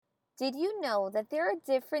Did you know that there are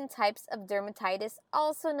different types of dermatitis,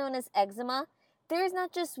 also known as eczema? There is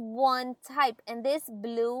not just one type, and this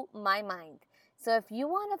blew my mind. So if you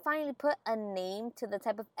want to finally put a name to the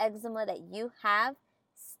type of eczema that you have,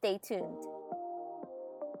 stay tuned.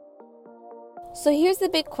 So here's the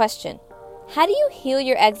big question. How do you heal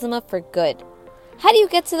your eczema for good? How do you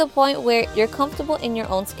get to the point where you're comfortable in your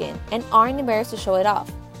own skin and aren't embarrassed to show it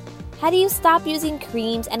off? How do you stop using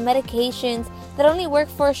creams and medications that only work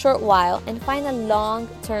for a short while and find a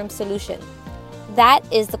long-term solution? That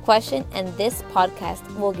is the question, and this podcast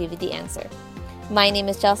will give you the answer. My name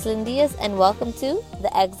is Jocelyn Diaz, and welcome to the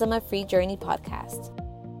Eczema Free Journey podcast.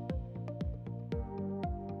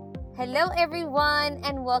 Hello, everyone,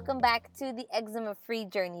 and welcome back to the Eczema Free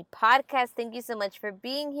Journey podcast. Thank you so much for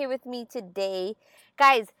being here with me today.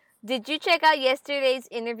 Guys, did you check out yesterday's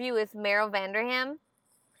interview with Meryl Vanderham?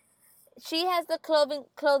 She has the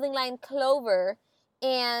clothing line Clover,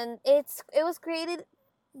 and it was created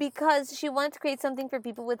because she wanted to create something for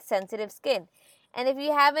people with sensitive skin. And if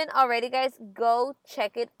you haven't already, guys, go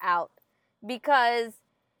check it out because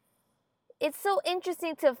it's so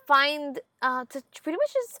interesting to find, to pretty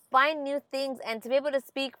much just find new things and to be able to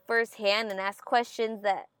speak firsthand and ask questions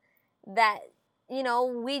that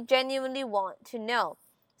we genuinely want to know.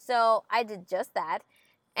 So I did just that.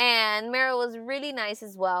 And Meryl was really nice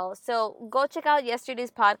as well. So go check out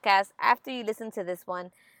yesterday's podcast after you listen to this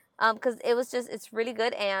one. Because it's really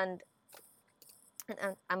good, and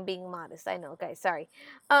I'm being modest. I know, guys, sorry.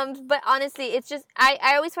 But honestly, it's just,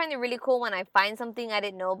 I always find it really cool when I find something I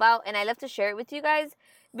didn't know about, and I love to share it with you guys,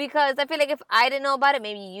 because I feel like if I didn't know about it,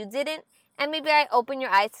 maybe you didn't, and maybe I open your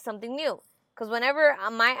eyes to something new. Because whenever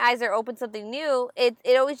my eyes are open to something new, it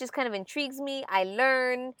always just kind of intrigues me. I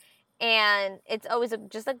learn, and it's always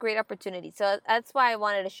just a great opportunity. So that's why I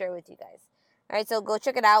wanted to share with you guys. All right, so go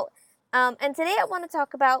check it out. And today I want to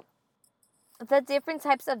talk about the different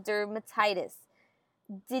types of dermatitis.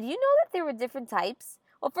 Did you know that there were different types?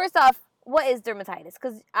 Well, first off, what is dermatitis?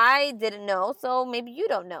 Because I didn't know, so maybe you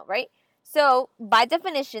don't know, right? So, by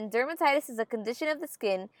definition, dermatitis is a condition of the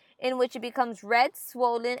skin in which it becomes red,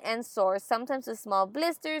 swollen, and sore, sometimes with small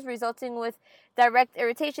blisters, resulting with direct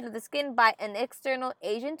irritation of the skin by an external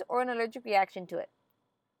agent or an allergic reaction to it.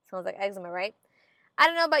 Sounds like eczema, right? I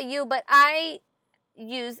don't know about you, but I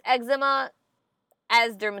use eczema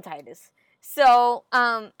as dermatitis. So,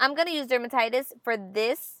 I'm going to use dermatitis for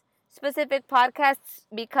this specific podcast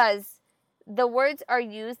because the words are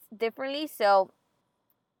used differently. So,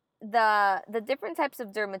 the different types of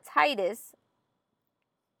dermatitis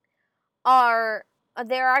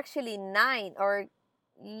there are actually 9, or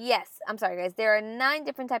yes, I'm sorry, guys, there are 9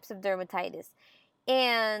 different types of dermatitis.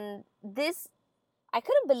 And this, I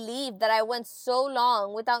couldn't believe that I went so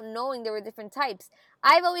long without knowing there were different types.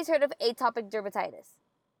 I've always heard of atopic dermatitis.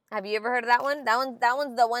 Have you ever heard of that one? That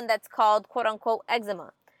one's the one that's called quote unquote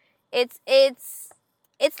eczema. It's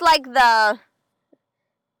like the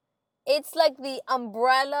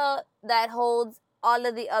umbrella that holds all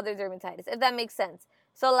of the other dermatitis, if that makes sense.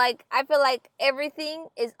 So like I feel like everything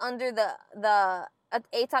is under the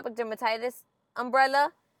atopic dermatitis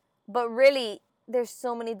umbrella, but really there's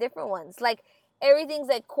so many different ones. Like everything's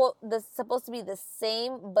like quote supposed to be the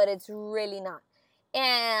same, but it's really not.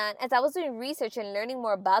 And as I was doing research and learning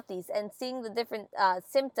more about these and seeing the different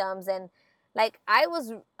symptoms, and like I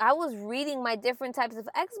was reading my different types of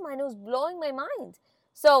eczema, and it was blowing my mind.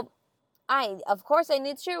 So of course I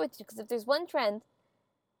need to share with you, because if there's one trend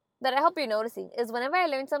that I hope you're noticing, is whenever I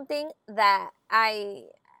learn something that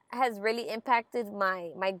has really impacted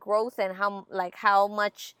my growth and how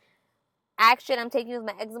much action I'm taking with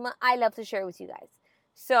my eczema, I love to share with you guys.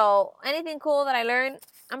 So anything cool that I learn,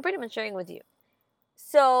 I'm pretty much sharing with you.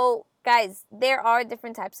 So guys, there are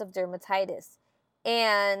different types of dermatitis,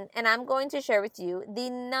 and I'm going to share with you the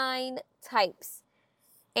 9 types.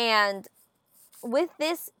 And with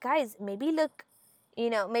this, guys, maybe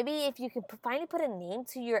if you could finally put a name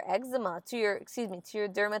to your eczema, to your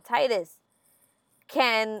dermatitis,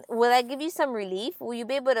 will that give you some relief? Will you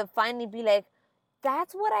be able to finally be like,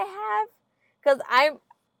 that's what I have? Because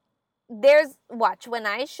when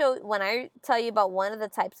I tell you about one of the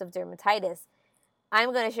types of dermatitis,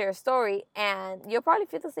 I'm going to share a story, and you'll probably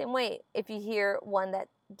feel the same way if you hear one that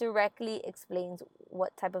directly explains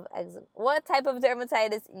what type of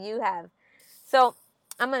dermatitis you have. So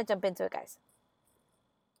I'm going to jump into it, guys.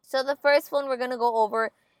 So the first one we're going to go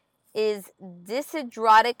over is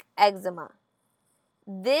dyshidrotic eczema.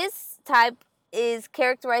 This type is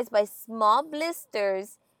characterized by small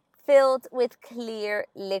blisters filled with clear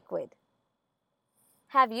liquid.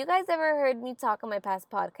 Have you guys ever heard me talk on my past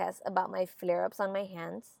podcasts about my flare-ups on my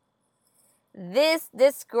hands? This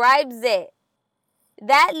describes it.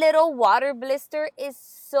 That little water blister is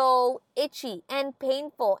so itchy and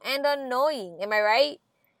painful and annoying. Am I right?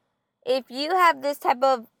 If you have this type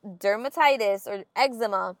of dermatitis or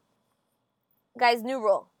eczema, guys, new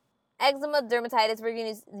rule. Eczema, dermatitis, we're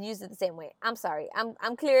going to use it the same way. I'm sorry.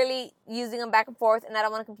 I'm clearly using them back and forth, and I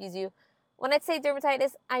don't want to confuse you. When I say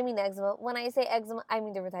dermatitis, I mean eczema. When I say eczema, I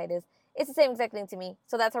mean dermatitis. It's the same exact thing to me,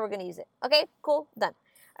 so that's how we're going to use it. Okay, cool, done.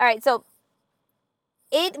 All right, so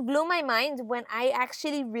it blew my mind when I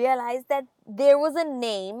actually realized that there was a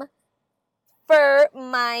name for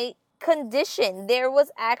my condition. There was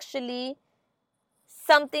actually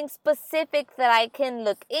something specific that I can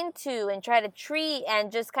look into and try to treat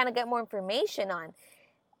and just kind of get more information on.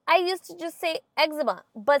 I used to just say eczema,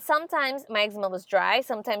 but sometimes my eczema was dry,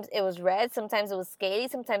 sometimes it was red, sometimes it was scaly,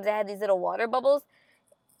 sometimes I had these little water bubbles.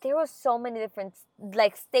 There were so many different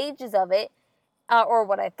stages of it, or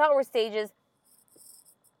what I thought were stages.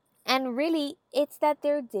 And really, it's that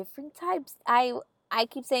there are different types. I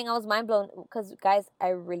keep saying I was mind blown because, guys, I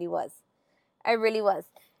really was. I really was.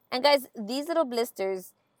 And guys, these little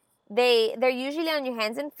blisters, they're usually on your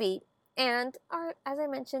hands and feet and are, as I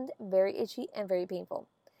mentioned, very itchy and very painful.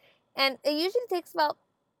 And it usually takes about,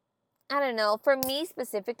 I don't know, for me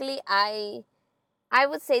specifically, I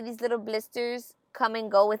would say these little blisters come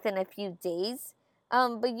and go within a few days.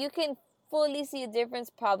 But you can fully see a difference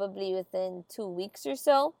probably within 2 weeks or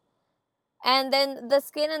so. And then the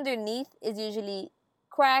skin underneath is usually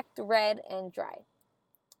cracked, red, and dry.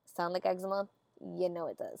 Sound like eczema? You know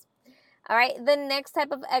it does. All right, the next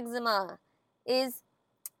type of eczema is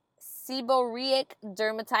seborrheic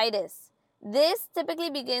dermatitis. This typically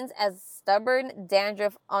begins as stubborn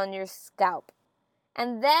dandruff on your scalp.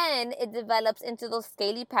 And then it develops into those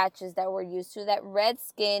scaly patches that we're used to, that red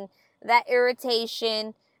skin, that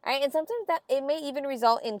irritation, right? And sometimes that it may even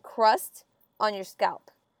result in crust on your scalp.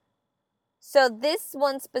 So this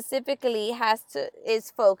one specifically is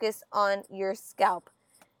focused on your scalp.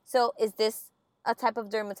 So is this a type of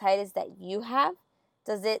dermatitis that you have?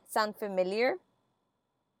 Does it sound familiar?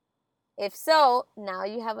 If so, now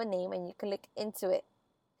you have a name and you can look into it.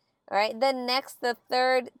 All right, the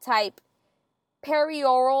third type,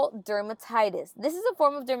 perioral dermatitis. This is a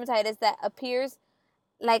form of dermatitis that appears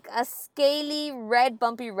like a scaly red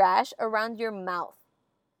bumpy rash around your mouth.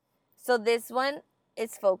 So this one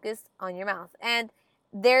is focused on your mouth. And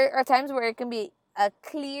there are times where it can be a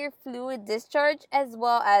clear fluid discharge as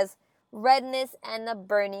well as redness and a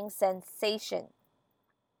burning sensation.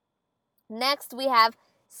 Next, we have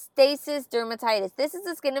stasis dermatitis. This is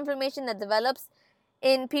a skin inflammation that develops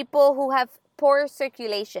in people who have poor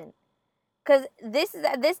circulation. Because this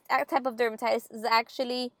type of dermatitis is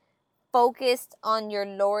actually focused on your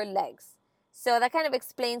lower legs. So that kind of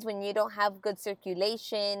explains when you don't have good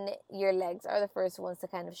circulation, your legs are the first ones to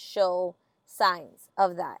kind of show signs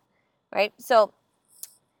of that, right? So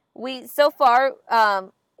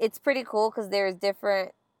it's pretty cool because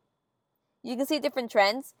you can see different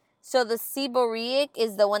trends. So the seborrheic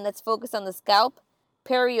is the one that's focused on the scalp,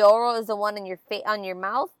 perioral is the one on your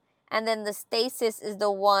mouth, and then the stasis is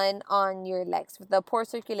the one on your legs, with the poor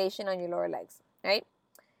circulation on your lower legs, right?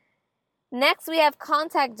 Next, we have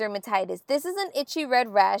contact dermatitis. This is an itchy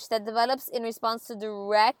red rash that develops in response to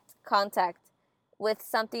direct contact with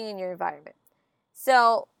something in your environment.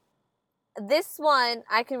 So this one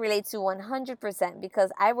I can relate to 100%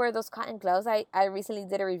 because I wear those cotton gloves I recently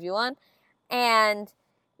did a review on. And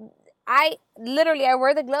I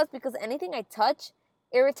wear the gloves because anything I touch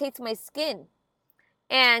irritates my skin.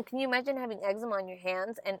 And can you imagine having eczema on your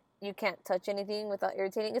hands and you can't touch anything without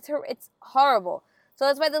irritating? It's horrible. So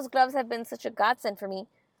that's why those gloves have been such a godsend for me.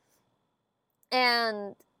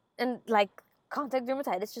 And like contact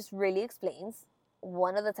dermatitis just really explains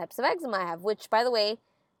one of the types of eczema I have, which, by the way,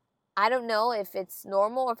 I don't know if it's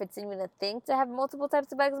normal or if it's even a thing to have multiple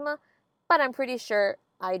types of eczema, but I'm pretty sure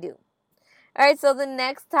I do. All right, so the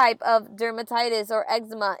next type of dermatitis or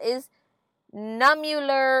eczema is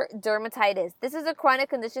nummular dermatitis. This is a chronic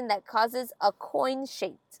condition that causes a coin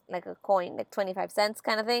shaped, like a coin, like 25 cents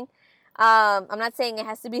kind of thing. I'm not saying it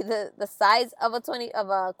has to be the size of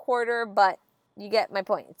a quarter, but you get my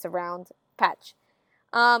point. It's a round patch.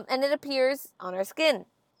 And it appears on our skin.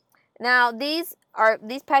 Now, these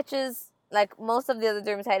patches, like most of the other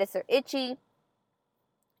dermatitis, are itchy.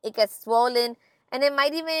 It gets swollen, and it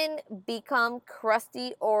might even become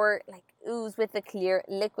crusty or like ooze with a clear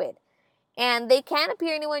liquid. And they can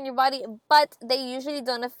appear anywhere in your body, but they usually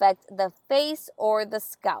don't affect the face or the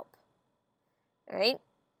scalp. All right?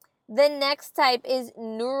 The next type is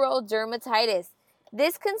neurodermatitis.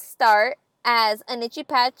 This can start as an itchy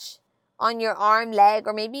patch on your arm, leg,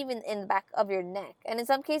 or maybe even in the back of your neck. And in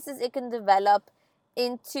some cases, it can develop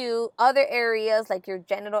into other areas like your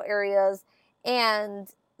genital areas. And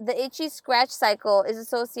the itchy scratch cycle is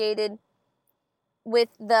associated with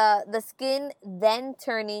the skin then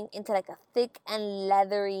turning into like a thick and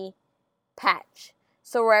leathery patch.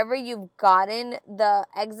 So wherever you've gotten the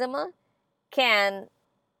eczema can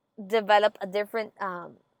develop a different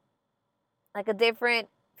like a different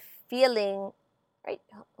feeling, right?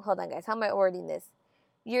 Hold on, guys. How am I wording this?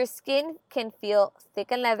 Your skin can feel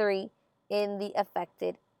thick and leathery in the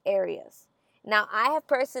affected areas. Now, I have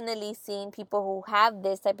personally seen people who have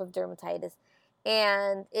this type of dermatitis,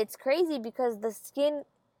 and it's crazy because the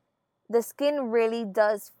skin really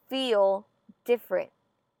does feel different.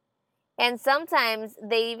 And sometimes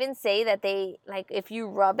they even say that they, like, if you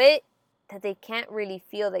rub it, that they can't really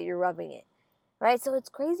feel that you're rubbing it, right? So it's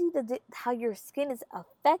crazy how your skin is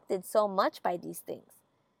affected so much by these things,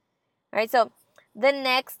 right? So the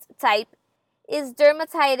next type is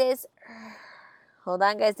dermatitis. Hold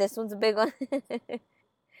on, guys. This one's a big one.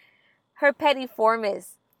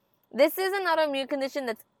 Herpetiformis. This is an autoimmune condition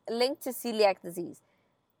that's linked to celiac disease.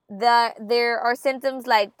 There are symptoms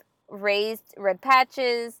like raised red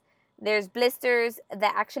patches. There's blisters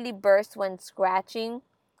that actually burst when scratching.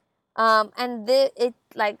 It,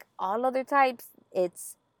 like all other types,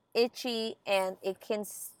 it's itchy and it can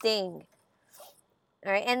sting.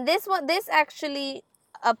 All right, and this actually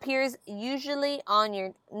appears usually on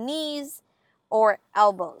your knees or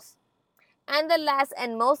elbows. And the last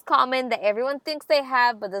and most common that everyone thinks they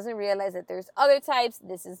have but doesn't realize that there's other types.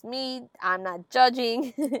 This is me. I'm not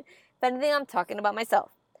judging. If anything, I'm talking about myself.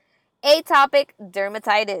 Atopic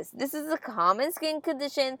dermatitis. This is a common skin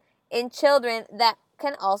condition in children that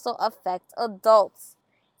can also affect adults.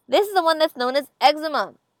 This is the one that's known as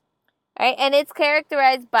eczema, right? And it's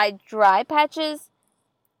characterized by dry patches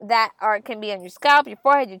that can be on your scalp, your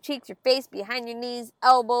forehead, your cheeks, your face, behind your knees,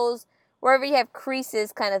 elbows, wherever you have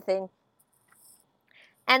creases kind of thing.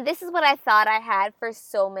 And this is what I thought I had for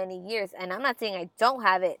so many years. And I'm not saying I don't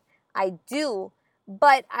have it. I do.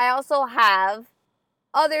 But I also have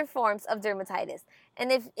other forms of dermatitis.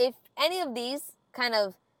 And if any of these kind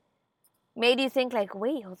of made you think like,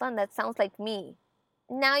 wait, hold on, that sounds like me.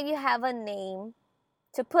 Now you have a name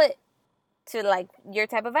to put to like your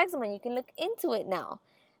type of eczema. You can look into it now.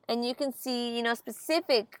 And you can see,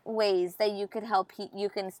 specific ways that you could help, you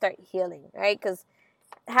can start healing, right? Because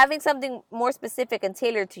having something more specific and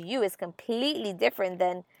tailored to you is completely different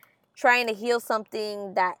than trying to heal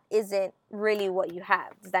something that isn't really what you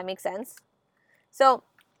have. Does that make sense? So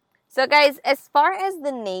guys, as far as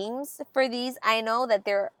the names for these, I know that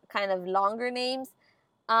they're kind of longer names.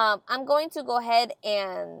 I'm going to go ahead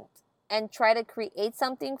and try to create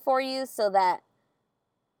something for you so that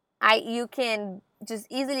you can just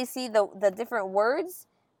easily see the different words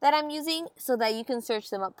that I'm using so that you can search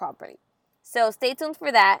them up properly. So stay tuned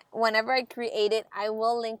for that. Whenever I create it, I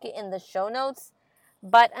will link it in the show notes.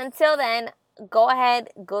 But until then, go ahead,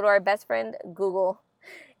 go to our best friend, Google,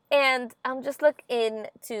 and just look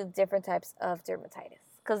into different types of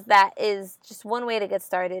dermatitis, because that is just one way to get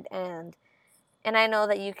started. And I know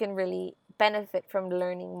that you can really benefit from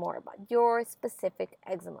learning more about your specific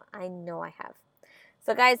eczema. I know I have.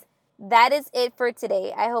 So guys, that is it for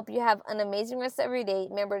today. I hope you have an amazing rest of your day.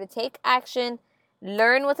 Remember to take action,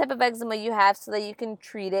 learn what type of eczema you have so that you can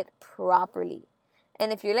treat it properly.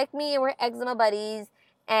 And if you're like me and we're eczema buddies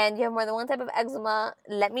and you have more than one type of eczema,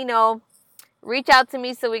 let me know. Reach out to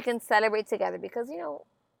me so we can celebrate together, because,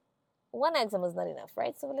 one eczema is not enough,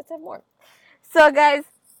 right? So let's have more. So guys,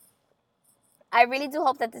 I really do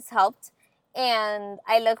hope that this helped. And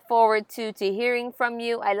I look forward to hearing from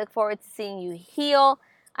you. I look forward to seeing you heal.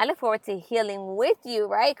 I look forward to healing with you,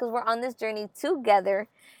 right? Because we're on this journey together.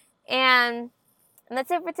 And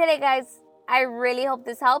that's it for today, guys. I really hope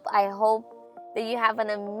this helped. I hope that you have an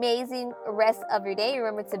amazing rest of your day.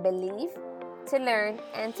 Remember to believe, to learn,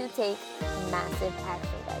 and to take massive action,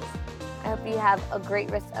 guys. I hope you have a great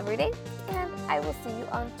rest of your day. And I will see you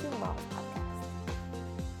on tomorrow's podcast.